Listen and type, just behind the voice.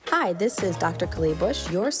Hi, this is Dr. Kali Bush,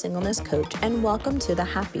 your singleness coach, and welcome to the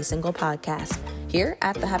Happy Single Podcast. Here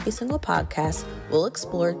at the Happy Single Podcast, we'll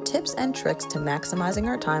explore tips and tricks to maximizing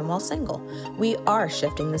our time while single. We are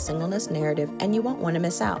shifting the singleness narrative, and you won't want to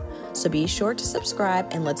miss out. So be sure to subscribe,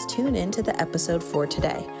 and let's tune in to the episode for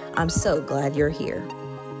today. I'm so glad you're here.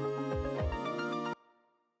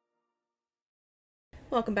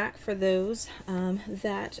 Welcome back for those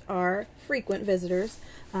that are frequent visitors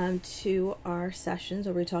to our sessions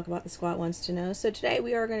where we talk about the Squad Wants to Know. So today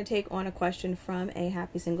we are going to take on a question from a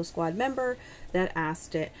Happy Single Squad member that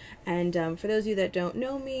asked it. And for those of you that don't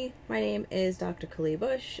know me, my name is Dr. Kali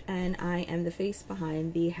Bush, and I am the face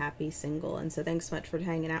behind the Happy Single. And so thanks so much for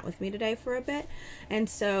hanging out with me today for a bit. And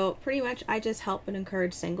so pretty much I just help and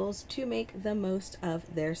encourage singles to make the most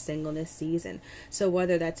of their singleness season. So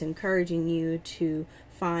whether that's encouraging you to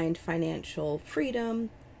find financial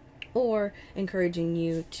freedom or encouraging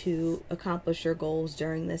you to accomplish your goals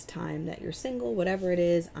during this time that you're single, whatever it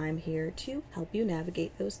is, I'm here to help you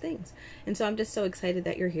navigate those things. And so I'm just so excited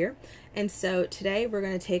that you're here. And so today we're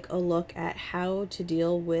going to take a look at how to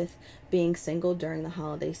deal with being single during the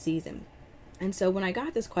holiday season. And so when I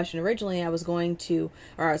got this question originally, I was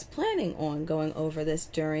planning on going over this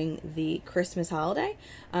during the Christmas holiday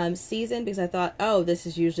season, because I thought, oh, this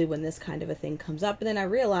is usually when this kind of a thing comes up. But then I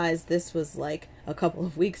realized this was like a couple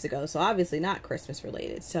of weeks ago, so obviously not Christmas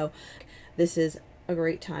related. So this is a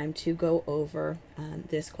great time to go over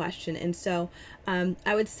this question. And so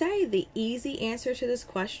I would say the easy answer to this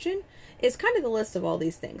question is kind of the list of all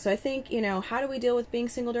these things. So I think, how do we deal with being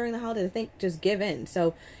single during the holidays? I think just give in.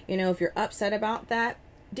 So, if you're upset about that,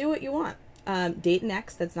 do what you want. Date an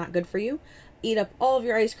ex that's not good for you. Eat up all of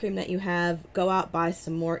your ice cream that you have. Go out, buy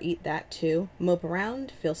some more, eat that too. Mope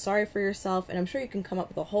around, feel sorry for yourself, and I'm sure you can come up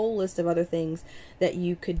with a whole list of other things that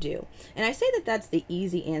you could do. And I say that that's the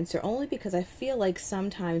easy answer only because I feel like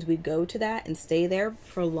sometimes we go to that and stay there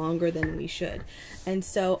for longer than we should. And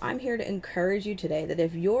so I'm here to encourage you today that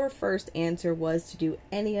if your first answer was to do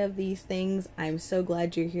any of these things, I'm so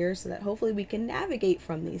glad you're here so that hopefully we can navigate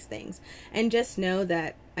from these things. And just know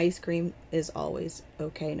that ice cream is always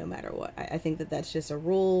okay no matter what. I think that that's just a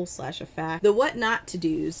rule / a fact. The what not to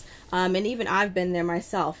do's, and even I've been there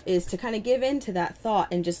myself, is to kind of give in to that thought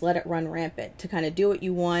and just let it run rampant, to kind of do what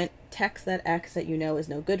you want, text that ex that you know is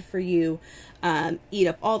no good for you, eat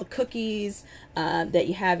up all the cookies that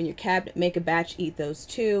you have in your cabinet, make a batch, eat those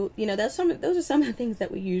too. Those are some of the things that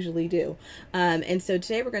we usually do. And so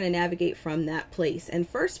today we're going to navigate from that place. And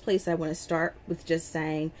first place I want to start with just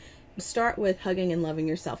saying, start with hugging and loving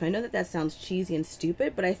yourself. I know that sounds cheesy and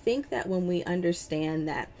stupid, but I think that when we understand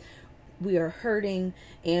that we are hurting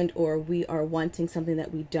and or we are wanting something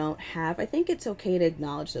that we don't have, I think it's okay to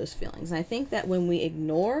acknowledge those feelings. And I think that when we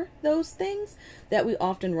ignore those things, that we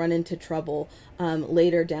often run into trouble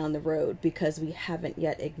later down the road because we haven't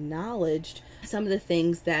yet acknowledged some of the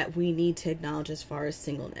things that we need to acknowledge as far as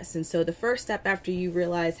singleness. And so the first step after you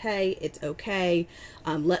realize, hey, it's okay,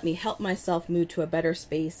 let me help myself move to a better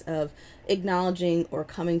space of acknowledging or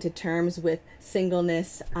coming to terms with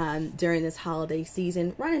singleness during this holiday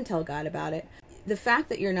season, run and tell God about it. The fact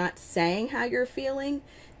that you're not saying how you're feeling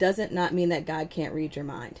doesn't not mean that God can't read your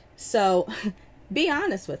mind. So be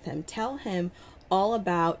honest with him. Tell him all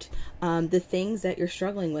about the things that you're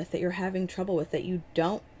struggling with, that you're having trouble with, that you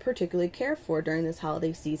don't particularly care for during this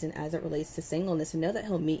holiday season as it relates to singleness, and know that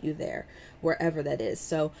he'll meet you there wherever that is.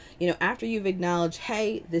 So, after you've acknowledged,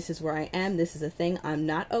 hey, this is where I am, this is a thing, I'm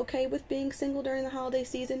not okay with being single during the holiday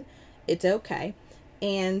season, it's okay.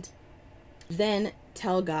 And then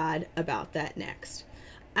tell God about that next.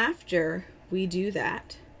 After we do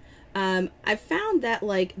that, I've found that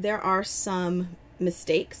there are some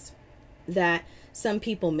mistakes that some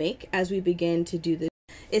people make as we begin to do this,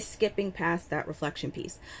 is skipping past that reflection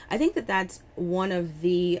piece. I think that that's one of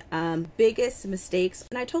the biggest mistakes,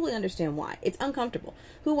 and I totally understand why. It's uncomfortable.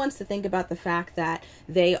 Who wants to think about the fact that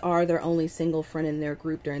they are their only single friend in their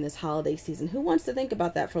group during this holiday season? Who wants to think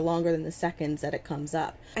about that for longer than the seconds that it comes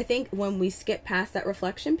up? I think when we skip past that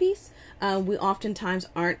reflection piece, we oftentimes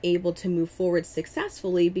aren't able to move forward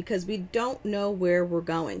successfully because we don't know where we're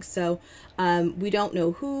going. So we don't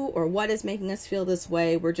know who or what is making us feel this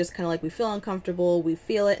way. We're just kind of like, we feel uncomfortable, we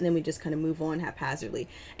feel it, and then we just kind of move on haphazardly.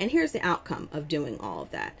 And here's the outcome of doing all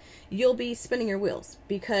of that. You'll be spinning your wheels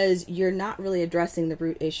because you're not really addressing the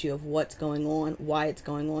root issue of what's going on, why it's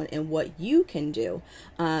going on, and what you can do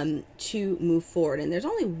to move forward. And there's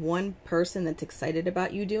only one person that's excited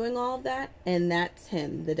about you doing all of that, and that's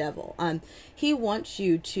him, the devil. He wants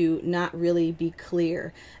you to not really be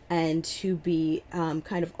clear and to be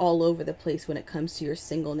kind of all over the place when it comes to your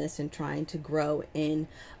singleness and trying to grow in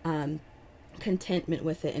contentment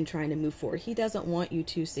with it and trying to move forward. He doesn't want you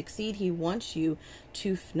to succeed. He wants you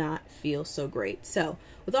to not feel so great. So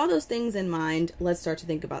with all those things in mind, let's start to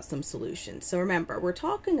think about some solutions. So remember, we're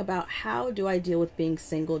talking about how do I deal with being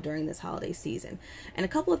single during this holiday season? And a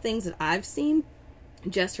couple of things that I've seen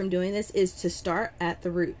just from doing this is to start at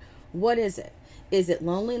the root. What is it? Is it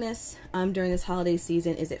loneliness during this holiday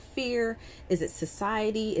season? Is it fear? Is it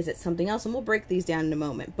society? Is it something else? And we'll break these down in a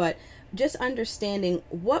moment. But just understanding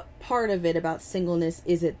what part of it about singleness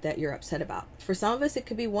is it that you're upset about. For some of us, it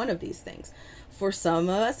could be one of these things. For some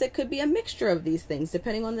of us, it could be a mixture of these things,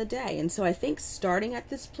 depending on the day. And so I think starting at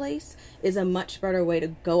this place is a much better way to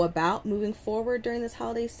go about moving forward during this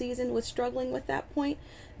holiday season with struggling with that point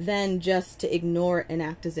than just to ignore it and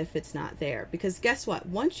act as if it's not there. Because guess what?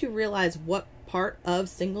 Once you realize what part of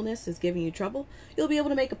singleness is giving you trouble, you'll be able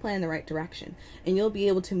to make a plan in the right direction and you'll be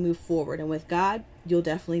able to move forward. And with God, you'll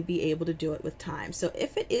definitely be able to do it with time. So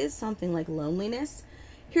if it is something like loneliness,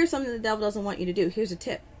 here's something the devil doesn't want you to do. Here's a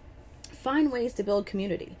tip. Find ways to build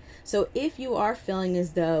community. So if you are feeling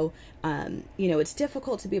as though, it's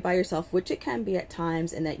difficult to be by yourself, which it can be at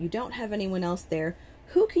times, and that you don't have anyone else there,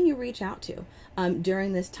 who can you reach out to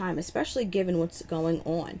during this time, especially given what's going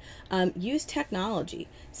on? Use technology,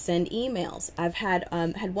 send emails. I've had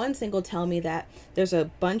one single tell me that there's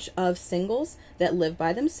a bunch of singles that live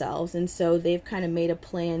by themselves, and so they've kind of made a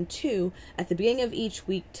plan too at the beginning of each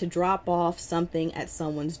week to drop off something at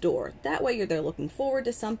someone's door. That way they're looking forward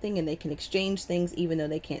to something and they can exchange things even though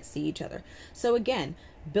they can't see each other. So again,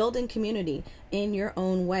 building community in your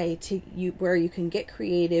own way where you can get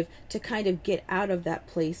creative to kind of get out of that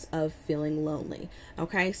place of feeling lonely.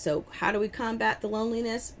 Okay, so how do we combat the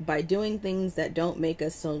loneliness? By doing things that don't make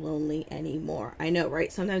us so lonely anymore. I know,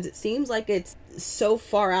 right? Sometimes it seems like it's so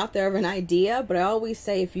far out there of an idea, but I always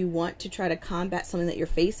say if you want to try to combat something that you're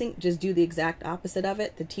facing, just do the exact opposite of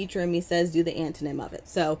it. The teacher in me says do the antonym of it.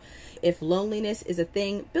 So if loneliness is a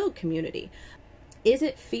thing, build community. Is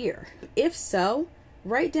it fear? If so,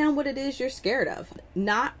 write down what it is you're scared of.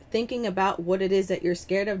 Not thinking about what it is that you're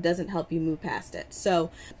scared of doesn't help you move past it. So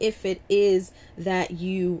if it is that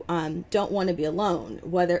you don't want to be alone,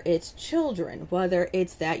 whether it's children, whether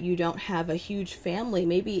it's that you don't have a huge family,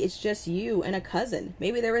 maybe it's just you and a cousin,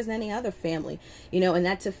 maybe there isn't any other family, and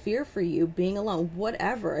that's a fear for you, being alone,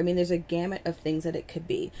 whatever. I mean, there's a gamut of things that it could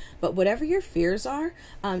be. But whatever your fears are,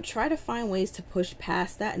 try to find ways to push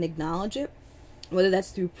past that and acknowledge it. Whether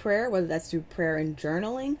that's through prayer, whether that's through prayer and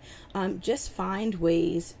journaling, just find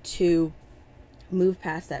ways to move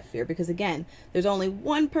past that fear. Because again, there's only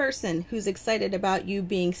one person who's excited about you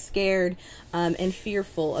being scared and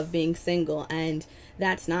fearful of being single, and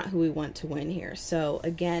that's not who we want to win here. So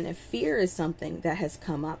again, if fear is something that has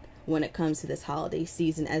come up when it comes to this holiday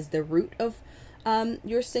season as the root of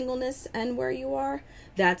your singleness and where you are,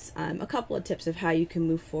 that's a couple of tips of how you can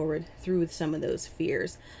move forward through some of those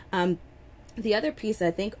fears. The other piece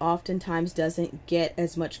I think oftentimes doesn't get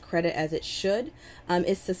as much credit as it should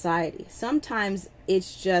is society. Sometimes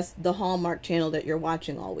it's just the Hallmark Channel that you're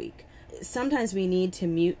watching all week. Sometimes we need to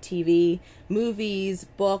mute TV, movies,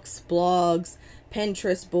 books, blogs,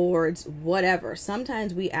 Pinterest boards, whatever.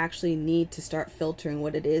 Sometimes we actually need to start filtering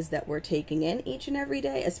what it is that we're taking in each and every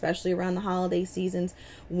day, especially around the holiday seasons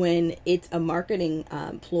when it's a marketing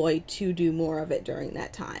ploy to do more of it during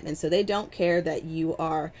that time. And so they don't care that you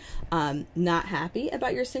are not happy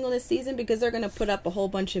about your singleness season, because they're going to put up a whole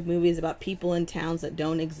bunch of movies about people in towns that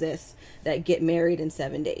don't exist that get married in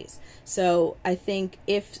 7 days. So I think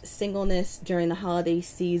if singleness during the holiday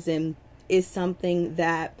season is something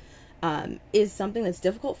that that's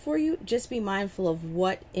difficult for you, just be mindful of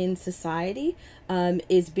what in society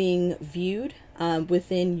is being viewed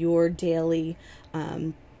within your daily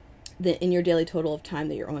in your daily total of time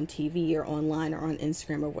that you're on TV or online or on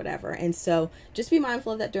Instagram or whatever. And so just be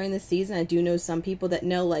mindful of that during the season. I do know some people that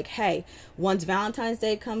know, like, hey, once Valentine's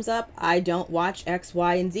Day comes up, I don't watch X,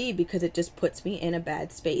 Y, and Z because it just puts me in a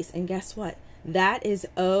bad space. And guess what? That is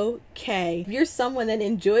okay. If you're someone that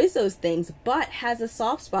enjoys those things but has a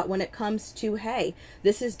soft spot when it comes to, hey,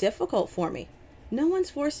 this is difficult for me, no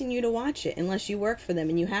one's forcing you to watch it unless you work for them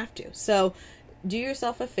and you have to. So do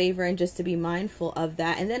yourself a favor and just to be mindful of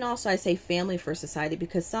that. And then also I say family for society,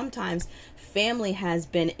 because sometimes family has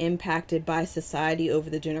been impacted by society over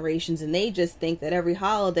the generations, and they just think that every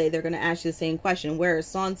holiday they're going to ask you the same question: where is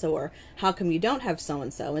so-and-so, or how come you don't have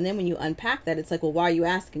so-and-so? And then when you unpack that, it's like, well, why are you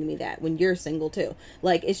asking me that when you're single too?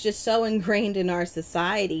 Like, it's just so ingrained in our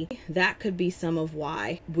society. That could be some of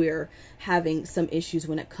why we're having some issues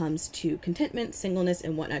when it comes to contentment, singleness,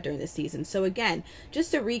 and whatnot during the season. So again, just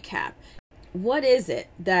to recap, what is it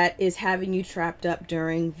that is having you trapped up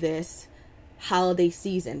during this holiday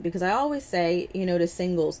season, because I always say, to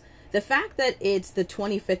singles, the fact that it's the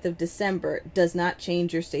 25th of December does not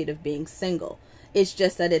change your state of being single. It's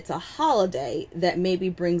just that it's a holiday that maybe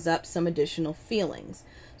brings up some additional feelings.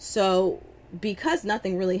 So because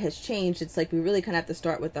nothing really has changed, it's like we really kind of have to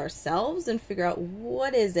start with ourselves and figure out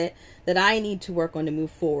what is it that I need to work on to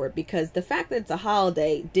move forward. Because the fact that it's a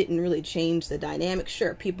holiday didn't really change the dynamic.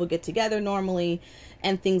 Sure, people get together normally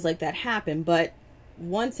and things like that happen, but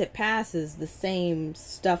once it passes, the same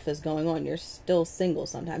stuff is going on. You're still single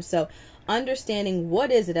sometimes. So understanding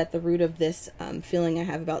what is it at the root of this feeling I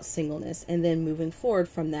have about singleness, and then moving forward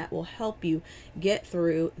from that will help you get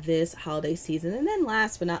through this holiday season. And then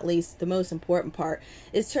last but not least, the most important part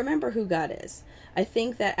is to remember who God is. I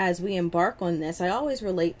think that as we embark on this, I always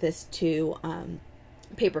relate this to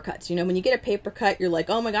paper cuts. When you get a paper cut, you're like,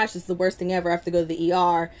 oh my gosh, this is the worst thing ever. I have to go to the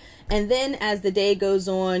ER. And then as the day goes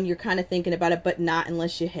on, you're kind of thinking about it, but not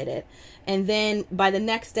unless you hit it. And then by the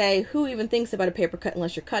next day, who even thinks about a paper cut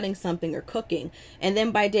unless you're cutting something or cooking? And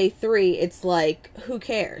then by day 3, it's like, who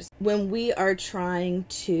cares? When we are trying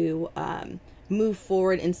to move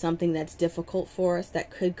forward in something that's difficult for us,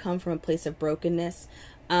 that could come from a place of brokenness.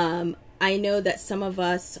 I know that some of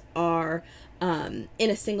us are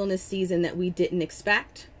in a singleness season that we didn't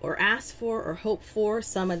expect or ask for or hope for.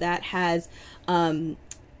 Some of that has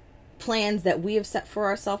plans that we have set for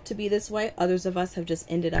ourselves to be this way. Others of us have just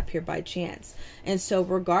ended up here by chance. And so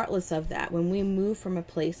regardless of that, when we move from a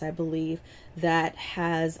place, I believe, that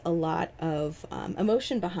has a lot of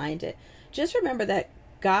emotion behind it, just remember that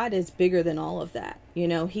God is bigger than all of that.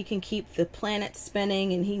 He can keep the planet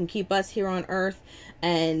spinning, and he can keep us here on earth,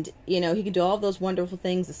 and he can do all those wonderful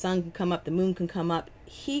things. The sun can come up, the moon can come up.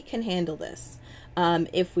 He can handle this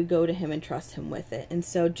if we go to him and trust him with it. And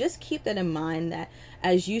so just keep that in mind, that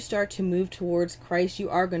as you start to move towards Christ, you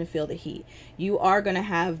are going to feel the heat. You are going to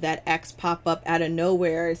have that ex pop up out of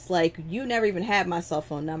nowhere. It's like, you never even had my cell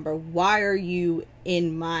phone number. Why are you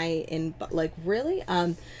really?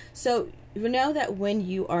 So you know that when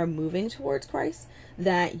you are moving towards Christ,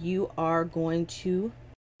 that you are going to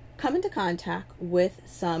come into contact with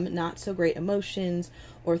some not so great emotions,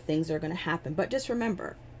 or things are going to happen. But just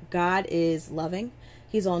remember, God is loving.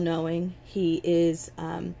 He's all knowing. He is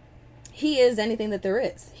anything that there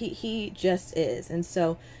is. He just is. And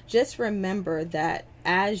so just remember that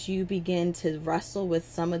as you begin to wrestle with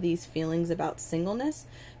some of these feelings about singleness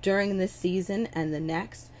during this season and the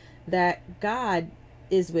next, that God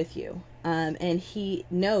is with you. And he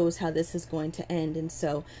knows how this is going to end. And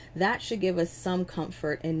so that should give us some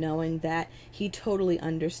comfort in knowing that he totally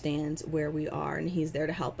understands where we are, and he's there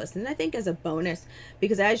to help us. And I think as a bonus,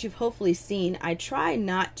 because as you've hopefully seen, I try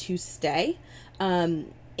not to stay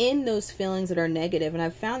in those feelings that are negative. And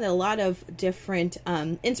I've found that a lot of different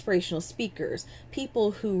inspirational speakers,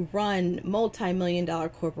 people who run multi-million-dollar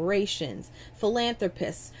corporations,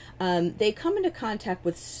 philanthropists, they come into contact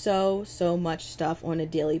with so much stuff on a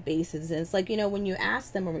daily basis. And it's like, when you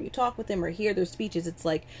ask them, or when you talk with them or hear their speeches, it's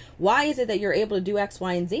like, why is it that you're able to do X,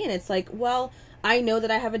 Y, and Z? And it's like, well, I know that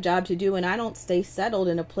I have a job to do, and I don't stay settled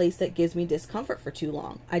in a place that gives me discomfort for too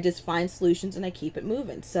long. I just find solutions and I keep it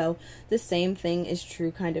moving. So the same thing is true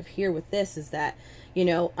kind of here with this, is that,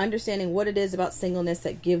 understanding what it is about singleness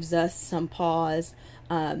that gives us some pause,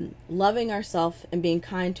 loving ourselves and being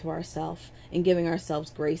kind to ourselves, and giving ourselves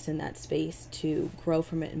grace in that space to grow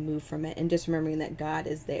from it and move from it, and just remembering that God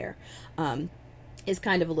is there. Is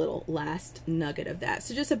kind of a little last nugget of that.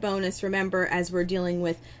 So just a bonus. Remember, as we're dealing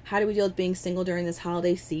with how do we deal with being single during this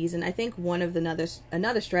holiday season, I think one of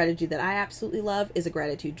another strategy that I absolutely love is a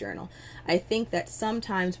gratitude journal. I think that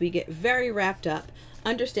sometimes we get very wrapped up,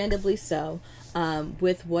 understandably so,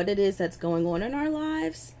 with what it is that's going on in our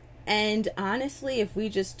lives. And honestly, if we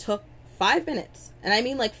just took 5 minutes, and I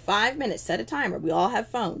mean like 5 minutes, set a timer. We all have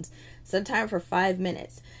phones. Set a timer for 5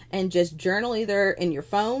 minutes and just journal either in your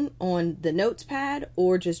phone on the notes pad,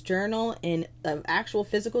 or just journal in an actual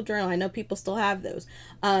physical journal. I know people still have those,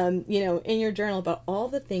 in your journal, about all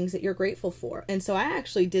the things that you're grateful for. And so I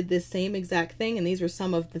actually did this same exact thing. And these were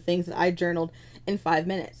some of the things that I journaled in 5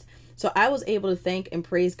 minutes. So I was able to thank and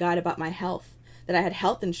praise God about my health, that I had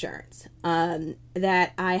health insurance,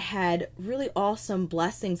 that I had really awesome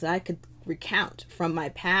blessings that I could recount from my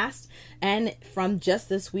past and from just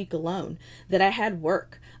this week alone, that I had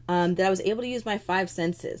work, that I was able to use my 5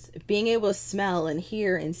 senses, being able to smell and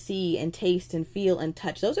hear and see and taste and feel and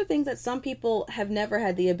touch. Those are things that some people have never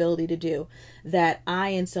had the ability to do. that I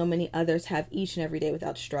and so many others have each and every day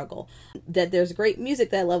without struggle. That there's great music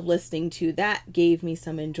that I love listening to that gave me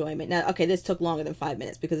some enjoyment. Now, okay, this took longer than 5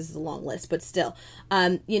 minutes because this is a long list, but still,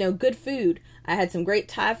 good food. I had some great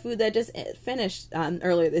Thai food that just finished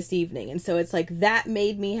earlier this evening. And so it's like that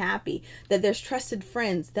made me happy. That there's trusted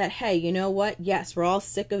friends that, hey, you know what? Yes, we're all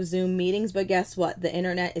sick of Zoom meetings, but guess what? The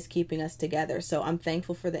internet is keeping us together. So I'm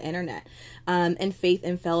thankful for the internet and faith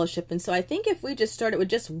and fellowship. And so I think if we just started with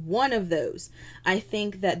just one of those, I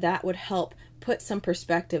think that would help put some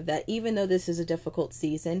perspective that even though this is a difficult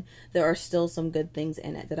season, there are still some good things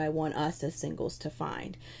in it that I want us as singles to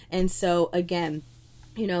find. And so again,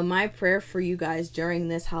 my prayer for you guys during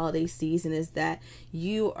this holiday season is that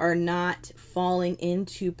you are not falling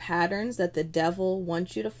into patterns that the devil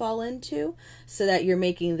wants you to fall into, so that you're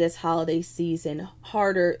making this holiday season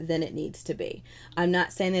harder than it needs to be. I'm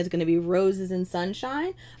not saying there's going to be roses and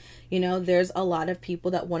sunshine. There's a lot of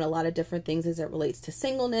people that want a lot of different things as it relates to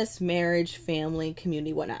singleness, marriage, family,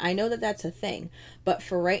 community, whatnot. I know that that's a thing, but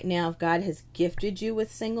for right now, if God has gifted you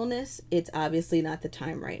with singleness, it's obviously not the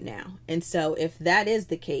time right now. And so if that is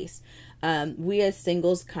the case, we as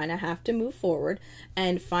singles kind of have to move forward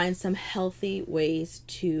and find some healthy ways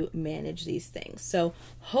to manage these things. So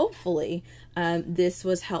hopefully this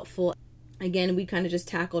was helpful. Again, we kind of just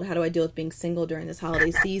tackled how do I deal with being single during this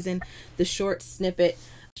holiday season, the short snippet.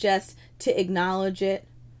 Just to acknowledge it,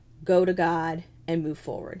 go to God, and move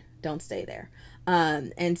forward. Don't stay there.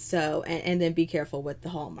 And then be careful with the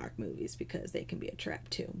Hallmark movies because they can be a trap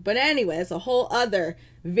too. But anyway, it's a whole other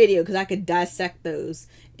video because I could dissect those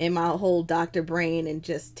in my whole doctor brain and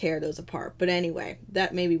just tear those apart. But anyway,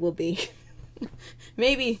 that maybe will be,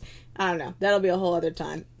 maybe, I don't know, that'll be a whole other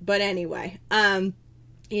time. But anyway,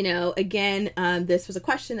 this was a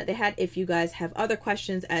question that they had. If you guys have other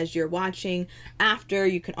questions as you're watching after,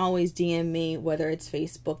 you can always DM me, whether it's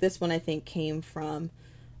Facebook. This one I think came from,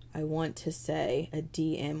 I want to say, a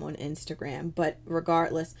DM on Instagram. But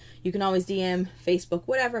regardless, you can always DM, Facebook,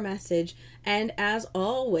 whatever message. And as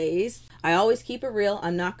always, I always keep it real.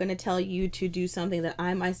 I'm not going to tell you to do something that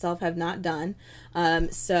I myself have not done.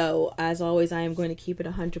 So as always, I am going to keep it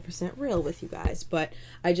 100% real with you guys. But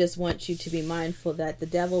I just want you to be mindful that the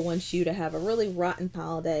devil wants you to have a really rotten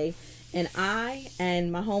holiday. And I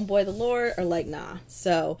and my homeboy, the Lord, are like, nah.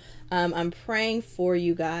 So I'm praying for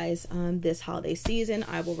you guys this holiday season.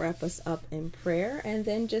 I will wrap us up in prayer and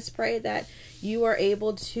then just pray that you are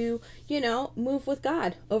able to, move with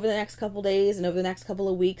God over the next couple days and over the next couple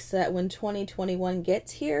of weeks, so that when 2021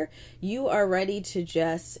 gets here, you are ready to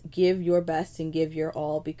just give your best and give your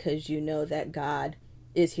all, because you know that God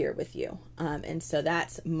is here with you. And so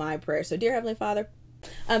that's my prayer. So dear Heavenly Father,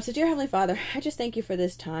 I just thank you for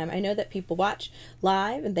this time. I know that people watch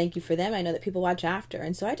live, and thank you for them. I know that people watch after.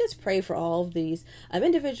 And so I just pray for all of these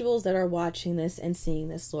individuals that are watching this and seeing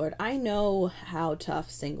this, Lord. I know how tough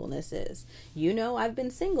singleness is. I've been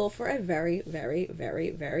single for a very, very, very,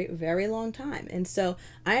 very, very long time. And so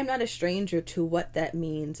I am not a stranger to what that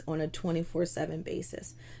means on a 24/7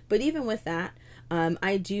 basis. But even with that,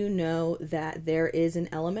 I do know that there is an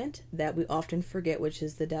element that we often forget, which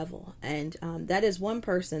is the devil. And that is one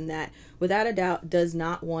person that, without a doubt, does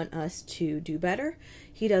not want us to do better.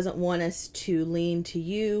 He doesn't want us to lean to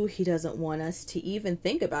you. He doesn't want us to even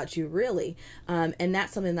think about you, really. And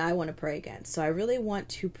that's something that I want to pray against. So I really want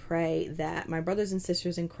to pray that my brothers and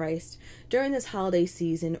sisters in Christ during this holiday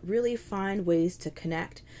season really find ways to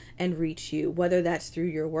connect and reach you, whether that's through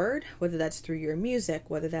your word, whether that's through your music,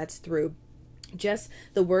 whether that's through just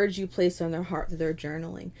the words you place on their heart that they're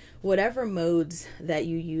journaling, whatever modes that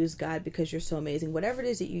you use, God, because you're so amazing, whatever it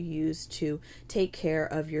is that you use to take care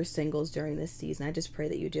of your singles during this season, I just pray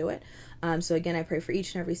that you do it. So again, I pray for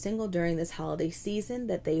each and every single during this holiday season,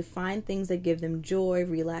 that they find things that give them joy,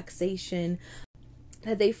 relaxation,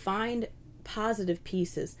 that they find positive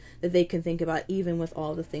pieces that they can think about, even with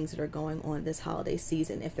all the things that are going on this holiday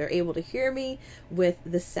season. If they're able to hear me with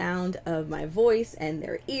the sound of my voice and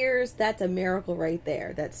their ears, that's a miracle right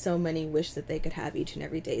there, that so many wish that they could have each and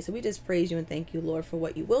every day. So we just praise you and thank you, Lord, for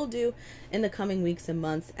what you will do in the coming weeks and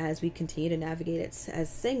months as we continue to navigate it as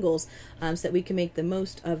singles, so that we can make the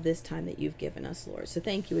most of this time that you've given us, Lord. So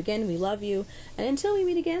thank you again. We love you. And until we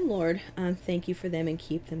meet again, Lord, thank you for them and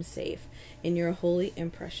keep them safe. In your holy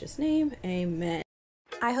and precious name, amen.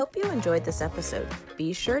 I hope you enjoyed this episode.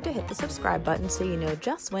 Be sure to hit the subscribe button so you know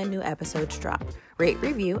just when new episodes drop. Rate,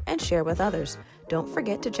 review, and share with others. Don't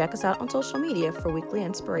forget to check us out on social media for weekly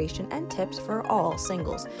inspiration and tips for all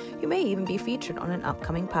singles. You may even be featured on an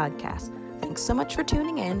upcoming podcast. Thanks so much for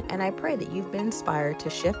tuning in, and I pray that you've been inspired to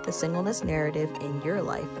shift the singleness narrative in your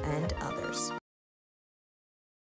life and others.